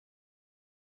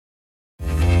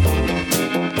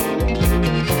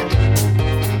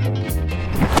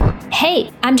Hey,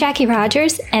 I'm Jackie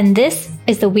Rogers, and this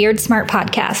is the Weird Smart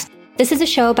Podcast. This is a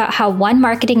show about how one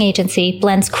marketing agency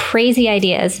blends crazy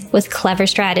ideas with clever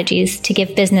strategies to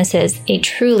give businesses a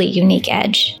truly unique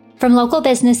edge. From local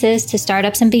businesses to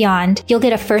startups and beyond, you'll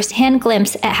get a first-hand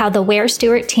glimpse at how the Ware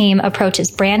Stewart team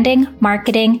approaches branding,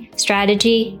 marketing,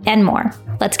 strategy, and more.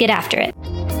 Let's get after it.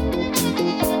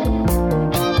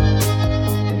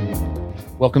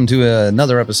 Welcome to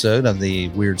another episode of the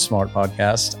Weird Smart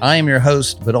Podcast. I am your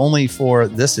host, but only for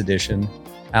this edition,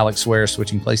 Alex Ware,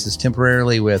 switching places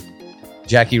temporarily with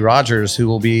Jackie Rogers, who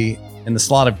will be in the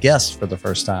slot of guest for the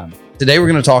first time. Today, we're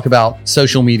going to talk about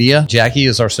social media. Jackie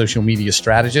is our social media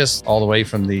strategist, all the way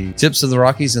from the tips of the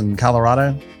Rockies in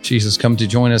Colorado. She has come to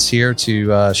join us here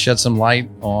to shed some light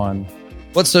on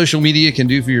what social media can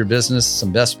do for your business,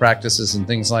 some best practices and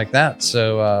things like that.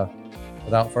 So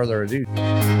without further ado.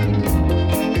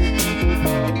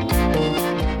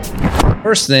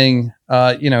 First thing,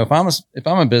 if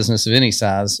I'm a business of any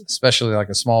size, especially like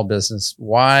a small business,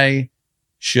 why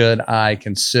should I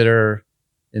consider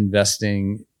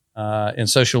investing in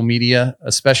social media,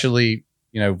 especially,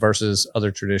 versus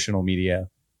other traditional media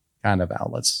kind of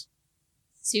outlets?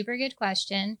 Super good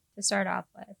question to start off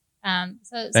with.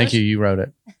 Thank you. You wrote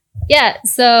it. Yeah.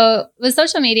 So with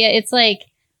social media, it's like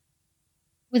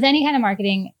with any kind of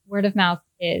marketing, word of mouth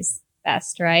is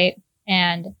best, right?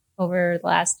 And over the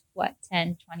last,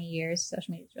 10, 20 years,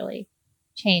 social media has really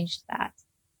changed that.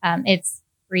 It's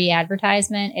free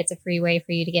advertisement. It's a free way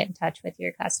for you to get in touch with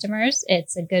your customers.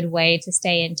 It's a good way to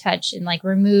stay in touch and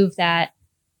remove that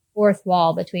fourth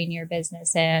wall between your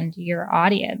business and your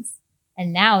audience.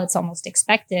 And now it's almost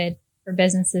expected for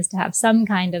businesses to have some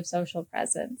kind of social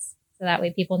presence. So that way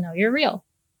people know you're real.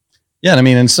 Yeah. And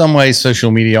in some ways,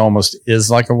 social media almost is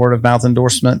like a word of mouth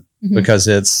endorsement because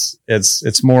it's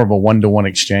more of a one-to-one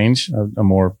exchange, a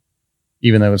more,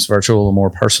 even though it's virtual, a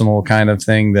more personal kind of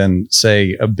thing than,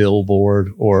 say, a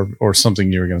billboard or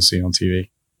something you're going to see on TV.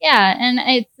 Yeah. And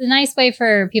it's a nice way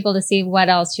for people to see what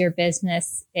else your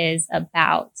business is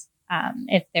about.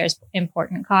 If there's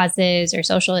important causes or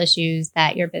social issues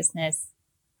that your business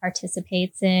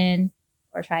participates in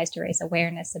or tries to raise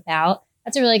awareness about,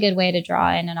 that's a really good way to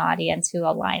draw in an audience who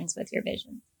aligns with your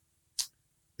vision.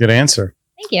 Good answer.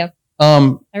 Thank you.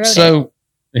 I wrote it.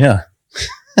 Yeah.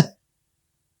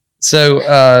 So,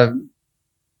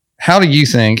 how do you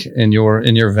think, in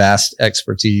your vast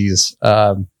expertise,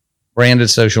 branded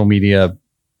social media,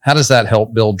 how does that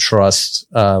help build trust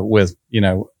with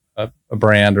a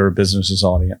brand or a business's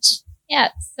audience? Yeah.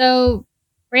 So,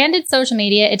 branded social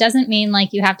media, it doesn't mean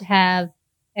you have to have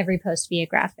every post be a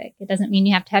graphic. It doesn't mean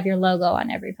you have to have your logo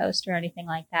on every post or anything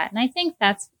like that. And I think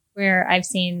that's where I've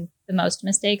seen the most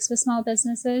mistakes with small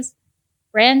businesses.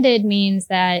 Branded means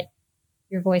that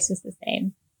your voice is the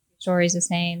same. Story's the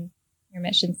same, your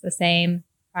mission's the same,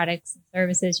 products and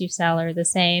services you sell are the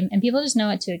same, and people just know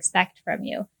what to expect from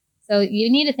you. So you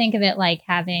need to think of it like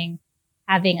having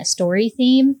a story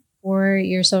theme for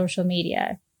your social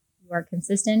media. You are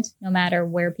consistent no matter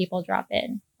where people drop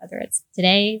in, whether it's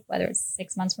today, whether it's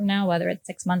 6 months from now, whether it's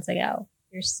 6 months ago,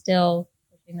 you're still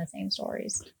pushing the same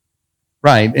stories.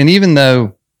 Right. And even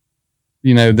though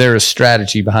there is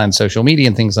strategy behind social media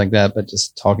and things like that, but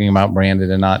just talking about branded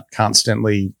and not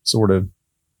constantly sort of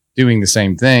doing the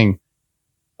same thing.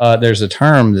 There's a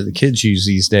term that the kids use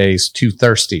these days, too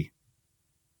thirsty.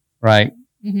 Right.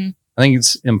 Mm-hmm. I think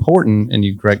it's important, and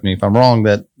you correct me if I'm wrong,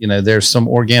 that, there's some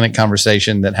organic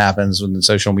conversation that happens within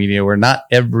social media where not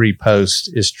every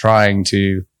post is trying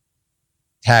to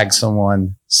tag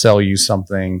someone, sell you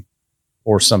something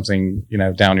or something,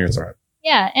 down your throat.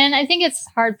 Yeah. And I think it's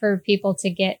hard for people to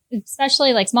get,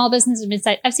 especially small businesses,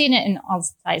 mid-size. I've seen it in all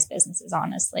size businesses,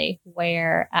 honestly,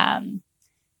 where,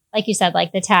 like you said,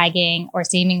 the tagging or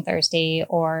seeming thirsty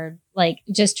or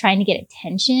just trying to get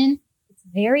attention. It's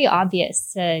very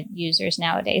obvious to users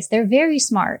nowadays. They're very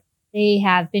smart. They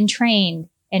have been trained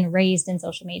and raised in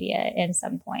social media in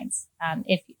some points.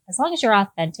 As long as you're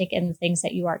authentic in the things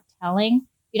that you are telling,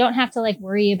 you don't have to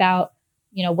worry about,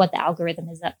 what the algorithm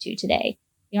is up to today.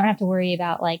 You don't have to worry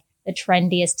about the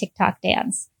trendiest TikTok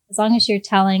dance. As long as you're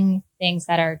telling things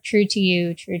that are true to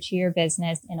you, true to your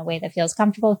business in a way that feels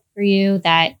comfortable for you,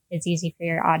 that is easy for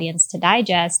your audience to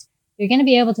digest, you're going to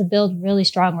be able to build really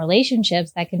strong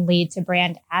relationships that can lead to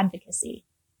brand advocacy.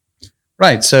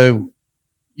 Right. So,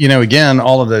 again,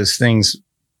 all of those things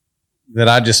that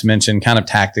I just mentioned, kind of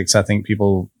tactics, I think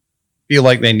people feel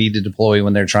like they need to deploy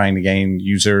when they're trying to gain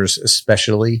users,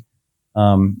 especially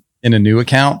in a new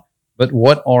account. But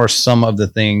what are some of the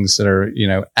things that are,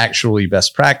 actually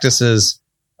best practices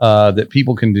that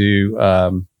people can do,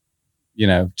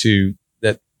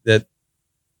 that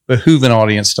behoove an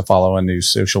audience to follow a new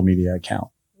social media account?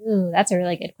 Ooh, that's a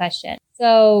really good question.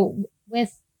 So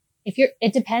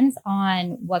it depends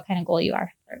on what kind of goal you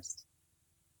are first.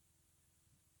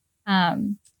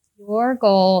 Your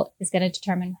goal is going to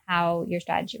determine how your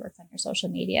strategy works on your social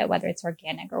media, whether it's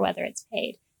organic or whether it's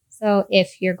paid. So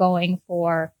if you're going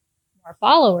for more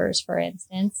followers, for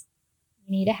instance,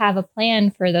 you need to have a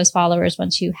plan for those followers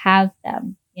once you have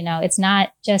them. You know, it's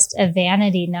not just a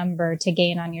vanity number to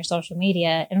gain on your social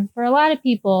media. And for a lot of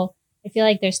people, I feel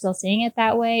like they're still seeing it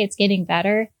that way. It's getting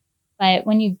better. But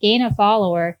when you gain a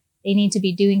follower, they need to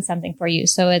be doing something for you.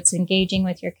 So it's engaging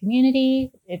with your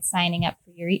community. It's signing up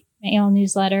for your email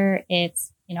newsletter.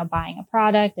 It's, you know, buying a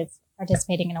product. It's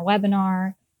participating in a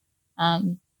webinar.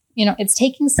 You know, it's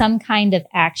taking some kind of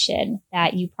action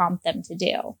that you prompt them to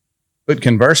do. But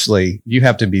conversely, you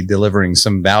have to be delivering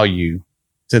some value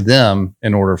to them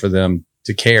in order for them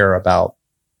to care about,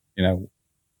 you know,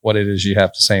 what it is you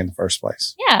have to say in the first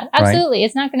place. Yeah, absolutely. Right?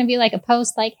 It's not going to be like a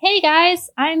post like, hey guys,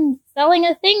 I'm selling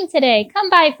a thing today. Come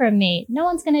buy from me. No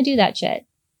one's going to do that shit.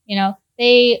 You know,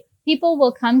 people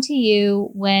will come to you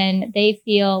when they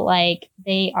feel like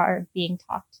they are being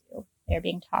talked to. They're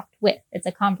being talked with. It's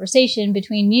a conversation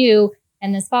between you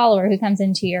and this follower who comes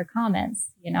into your comments,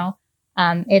 you know.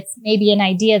 It's maybe an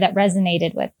idea that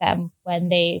resonated with them when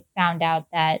they found out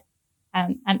that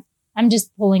I'm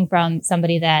just pulling from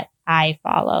somebody that I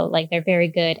follow. Like they're very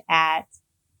good at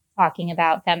talking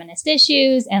about feminist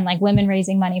issues and like women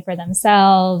raising money for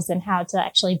themselves and how to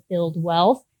actually build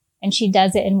wealth. And she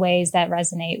does it in ways that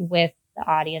resonate with the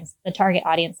audience, the target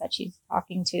audience that she's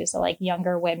talking to. So like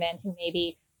younger women who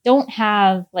maybe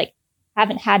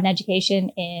haven't had an education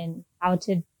in how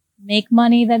to make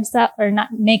money themselves, or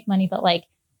not make money, but like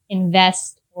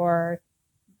invest or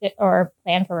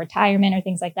plan for retirement or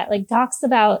things like that. Like talks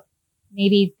about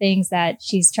maybe things that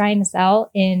she's trying to sell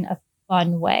in a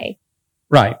fun way.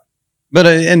 Right. But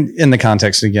in the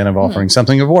context, again, of offering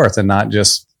something of worth and not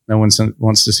just, no one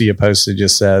wants to see a post that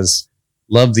just says,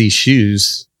 love these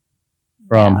shoes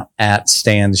from at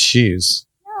Stan's Shoes.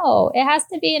 No, it has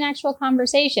to be an actual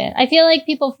conversation. I feel like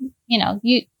people, you know,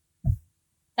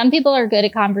 some people are good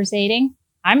at conversating.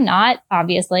 I'm not,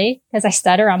 obviously, because I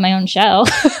stutter on my own show.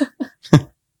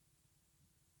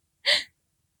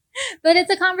 But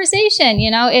it's a conversation, you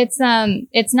know, it's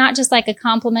not just like a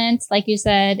compliment, like you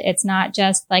said, it's not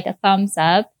just like a thumbs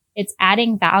up. It's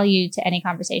adding value to any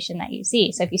conversation that you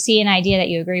see. So if you see an idea that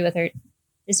you agree with or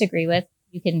disagree with,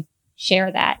 you can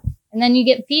share that. And then you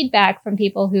get feedback from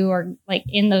people who are like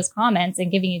in those comments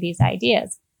and giving you these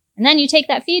ideas. And then you take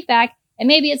that feedback and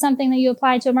maybe it's something that you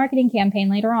apply to a marketing campaign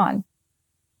later on.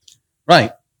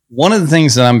 Right. One of the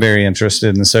things that I'm very interested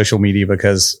in the social media,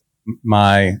 because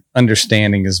my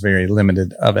understanding is very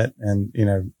limited of it. And, you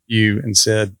know, you and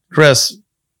Sid, Chris,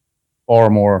 far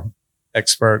more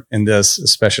expert in this,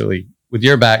 especially with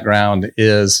your background,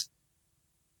 is,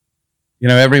 you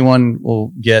know, everyone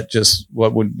will get just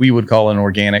what we would call an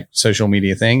organic social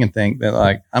media thing and think that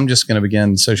like, I'm just going to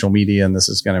begin social media and this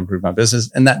is going to improve my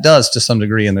business. And that does to some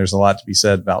degree. And there's a lot to be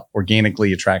said about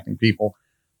organically attracting people.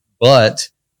 But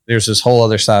there's this whole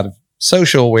other side of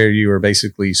social where you are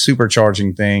basically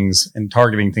supercharging things and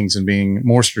targeting things and being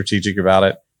more strategic about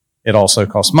it. It also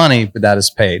costs money, but that is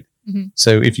paid. Mm-hmm.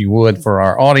 So if you would, for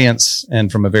our audience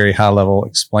and from a very high level,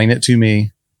 explain it to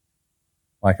me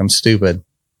like I'm stupid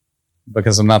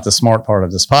because I'm not the smart part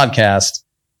of this podcast.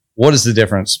 What is the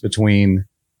difference between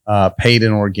paid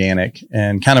and organic,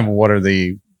 and kind of what are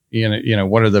the,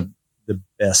 what are the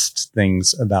best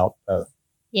things about both?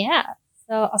 Yeah.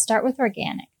 So I'll start with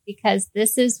organic, because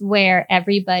this is where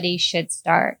everybody should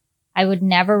start. I would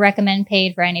never recommend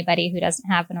paid for anybody who doesn't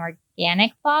have an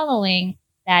organic following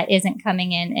that isn't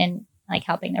coming in and like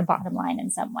helping their bottom line in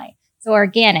some way. So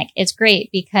organic, it's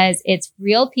great because it's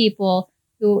real people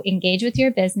who engage with your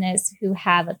business, who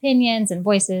have opinions and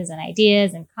voices and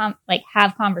ideas and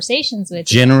have conversations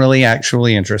with you. Genuinely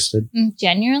actually interested.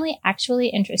 Genuinely actually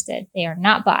interested. They are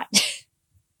not bought.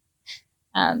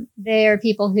 They are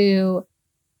people who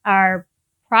are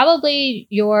probably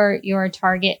your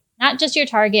target, not just your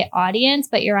target audience,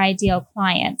 but your ideal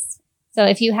clients. So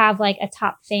if you have like a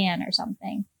top fan or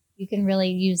something, you can really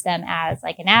use them as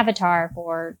like an avatar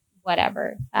for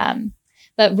whatever.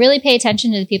 But really pay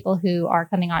attention to the people who are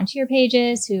coming onto your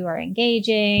pages, who are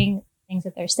engaging, things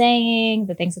that they're saying,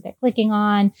 the things that they're clicking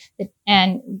on.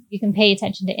 And you can pay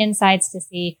attention to insights to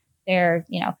see their,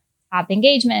 top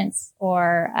engagements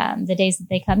or the days that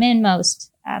they come in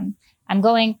most. I'm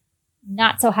going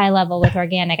not so high level with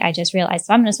organic. I just realized,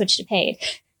 so I'm going to switch to paid.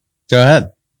 Go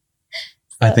ahead.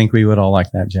 So, I think we would all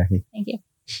like that, Jackie. Thank you.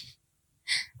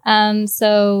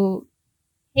 So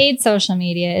Paid social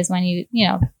media is when you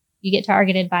get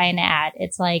targeted by an ad.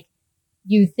 It's like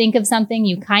you think of something,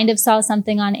 you kind of saw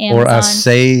something on Amazon. Or I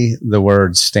say the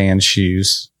word Stan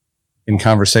shoes in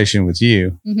conversation with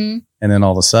you. Mm-hmm. And then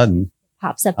all of a sudden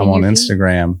Pops up I'm on feed.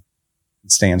 Instagram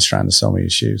and Stan's trying to sell me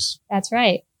his shoes. That's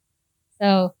right.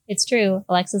 So it's true.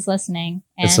 Alexa's listening.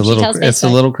 And It's a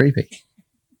little creepy.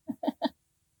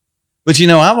 But,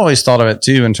 I've always thought of it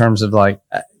too, in terms of like,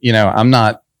 I'm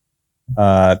not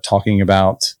talking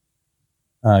about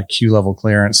Q level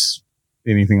clearance,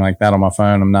 anything like that on my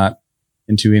phone. I'm not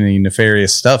into any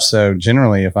nefarious stuff. So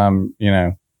generally, if I'm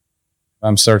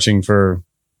searching for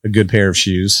a good pair of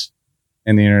shoes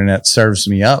and the internet serves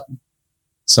me up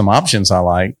some options I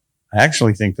like, I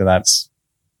actually think that that's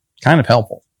kind of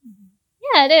helpful.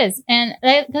 Yeah, it is. And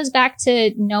that goes back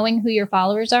to knowing who your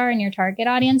followers are and your target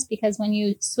audience, because when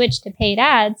you switch to paid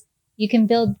ads, you can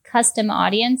build custom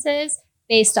audiences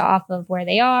based off of where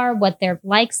they are, what their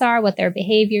likes are, what their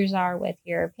behaviors are with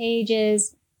your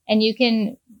pages. And you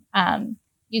can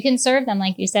serve them,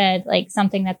 like you said, like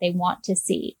something that they want to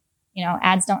see.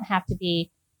 Ads don't have to be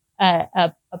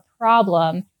a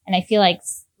problem. And I feel like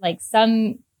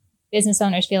some business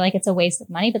owners feel like it's a waste of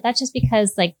money, but that's just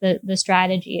because like the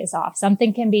strategy is off.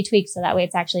 Something can be tweaked so that way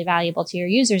it's actually valuable to your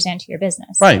users and to your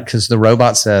business. Right. Because the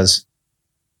robot says,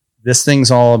 this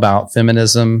thing's all about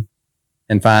feminism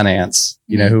and finance.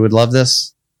 You know who would love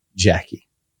this? Jackie.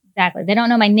 Exactly. They don't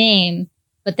know my name,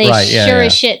 but they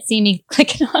as shit see me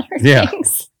clicking on her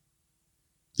things.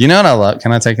 You know what I love?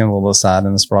 Can I take a little aside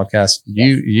in this broadcast?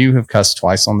 Yes. You have cussed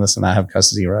twice on this and I have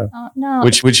cussed 0. Oh, no.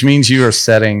 Which means you are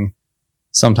setting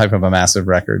some type of a massive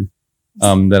record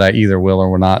that I either will or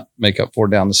will not make up for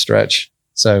down the stretch.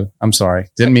 So I'm sorry.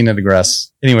 Didn't mean to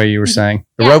digress. Anyway, you were saying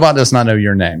the robot does not know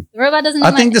your name. The robot doesn't know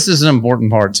I think this is an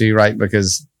important part too, right?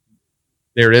 Because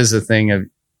there is a thing of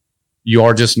you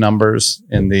are just numbers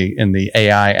in the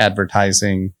AI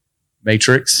advertising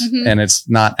matrix, and it's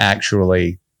not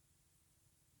actually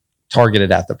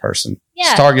targeted at the person.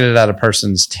 Yeah. It's targeted at a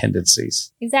person's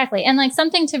tendencies. Exactly. And like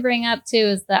something to bring up too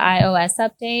is the iOS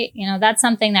update. That's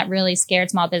something that really scared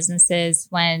small businesses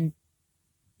when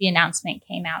the announcement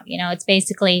came out. It's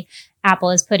basically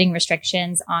Apple is putting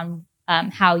restrictions on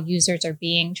how users are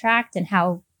being tracked and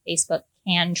how Facebook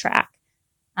can track.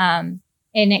 And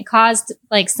it caused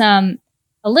like a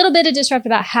little bit of disrupt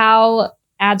about how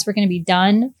ads were going to be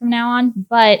done from now on,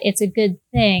 but it's a good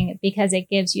thing because it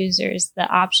gives users the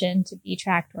option to be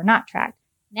tracked or not tracked.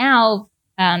 Now,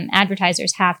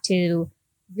 advertisers have to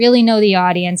really know the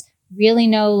audience, really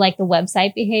know like the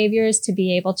website behaviors to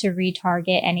be able to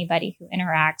retarget anybody who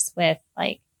interacts with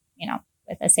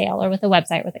with a sale or with a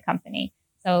website with a company.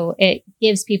 So it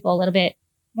gives people a little bit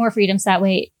more freedom. So that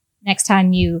way, next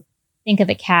time you think of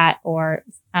a cat or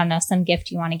I don't know, some gift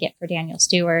you want to get for Daniel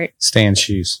Stewart, Stan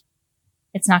shoes.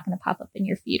 It's not going to pop up in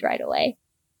your feed right away.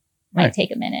 Might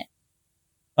take a minute.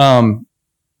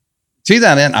 To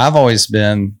that end, I've always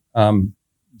been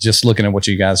just looking at what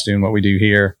you guys do and what we do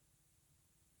here,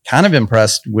 kind of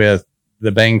impressed with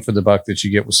the bang for the buck that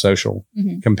you get with social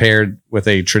compared with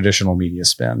a traditional media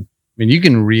spend. I mean, you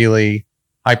can really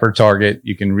hyper target.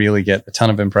 You can really get a ton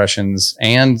of impressions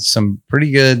and some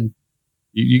pretty good,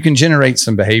 you can generate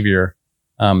some behavior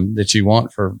that you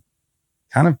want for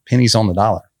kind of pennies on the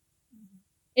dollar.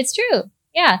 It's true.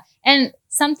 Yeah. And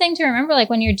something to remember, like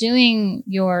when you're doing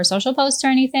your social posts or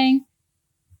anything,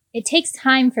 it takes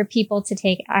time for people to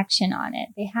take action on it.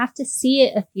 They have to see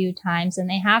it a few times and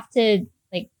they have to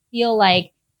like feel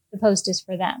like the post is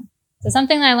for them. So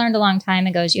something that I learned a long time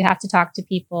ago is you have to talk to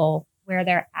people where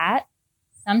they're at.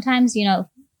 Sometimes,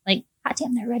 like, hot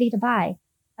damn, they're ready to buy.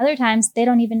 Other times they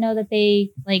don't even know that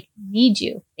they like need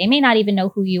you. They may not even know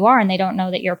who you are and they don't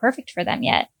know that you're perfect for them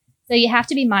yet. So you have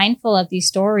to be mindful of these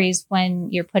stories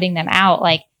when you're putting them out.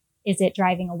 Like, is it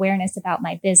driving awareness about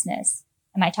my business?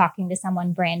 Am I talking to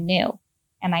someone brand new?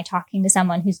 Am I talking to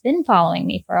someone who's been following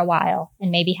me for a while and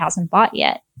maybe hasn't bought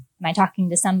yet? Am I talking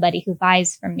to somebody who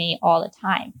buys from me all the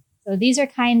time? So these are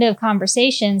kind of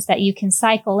conversations that you can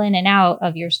cycle in and out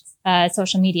of your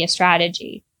social media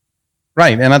strategy.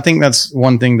 Right. And I think that's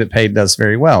one thing that Paid does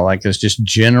very well. Like there's just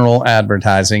general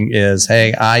advertising is,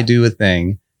 hey, I do a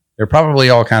thing. There are probably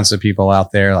all kinds of people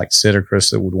out there like Sid or Chris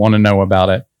that would want to know about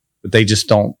it, but they just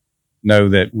don't know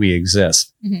that we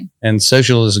exist. And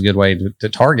social is a good way to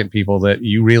target people that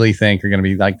you really think are going to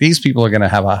be like, these people are going to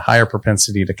have a higher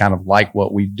propensity to kind of like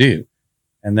what we do.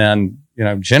 And then,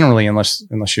 generally, unless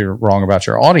you're wrong about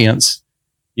your audience,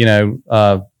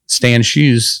 Stan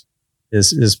Shoes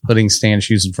is putting Stan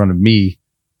Shoes in front of me,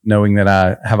 knowing that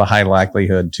I have a high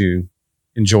likelihood to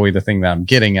enjoy the thing that I'm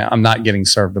getting. I'm not getting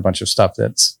served a bunch of stuff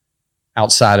that's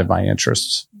outside of my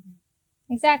interests.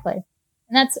 Exactly.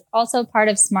 And that's also part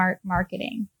of smart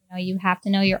marketing. You have to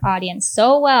know your audience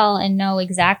so well and know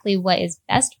exactly what is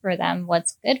best for them,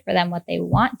 what's good for them, what they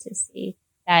want to see,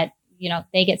 that,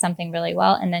 they get something really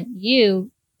well. And then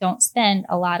you don't spend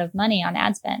a lot of money on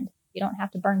ad spend. You don't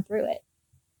have to burn through it.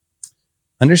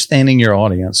 Understanding your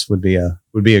audience would be a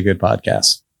good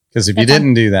podcast. Because if you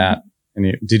didn't do that,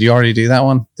 and did you already do that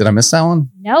one? Did I miss that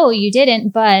one? No, you didn't,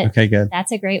 but okay, good.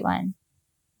 That's a great one.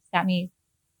 It's got me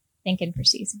thinking for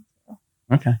season 2.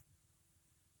 Okay.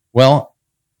 Well,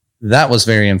 that was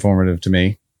very informative to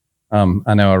me.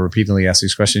 I know I repeatedly ask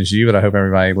these questions to you, but I hope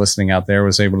everybody listening out there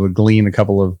was able to glean a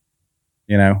couple of,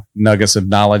 nuggets of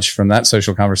knowledge from that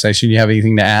social conversation. You have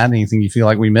anything to add? Anything you feel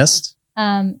like we missed?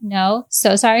 No.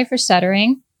 So sorry for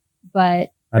stuttering,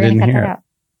 but I didn't hear it. Out.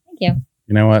 Thank you.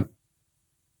 You know what?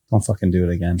 Don't fucking do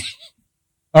it again.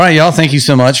 All right, y'all. Thank you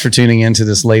so much for tuning in to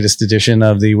this latest edition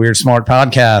of the Weird Smart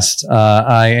Podcast.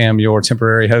 I am your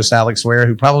temporary host, Alex Ware,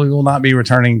 who probably will not be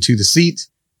returning to the seat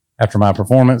after my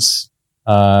performance.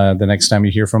 The next time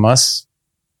you hear from us,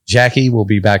 Jackie will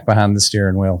be back behind the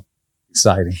steering wheel.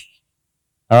 Exciting.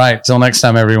 All right. Till next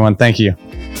time, everyone. Thank you.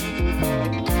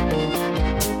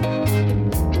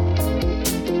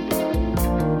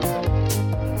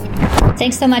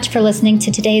 Thanks so much for listening to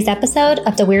today's episode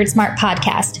of the Weird Smart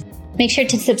Podcast. Make sure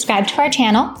to subscribe to our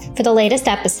channel for the latest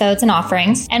episodes and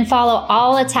offerings, and follow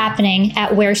all that's happening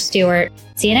at Ware Stewart.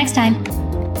 See you next time.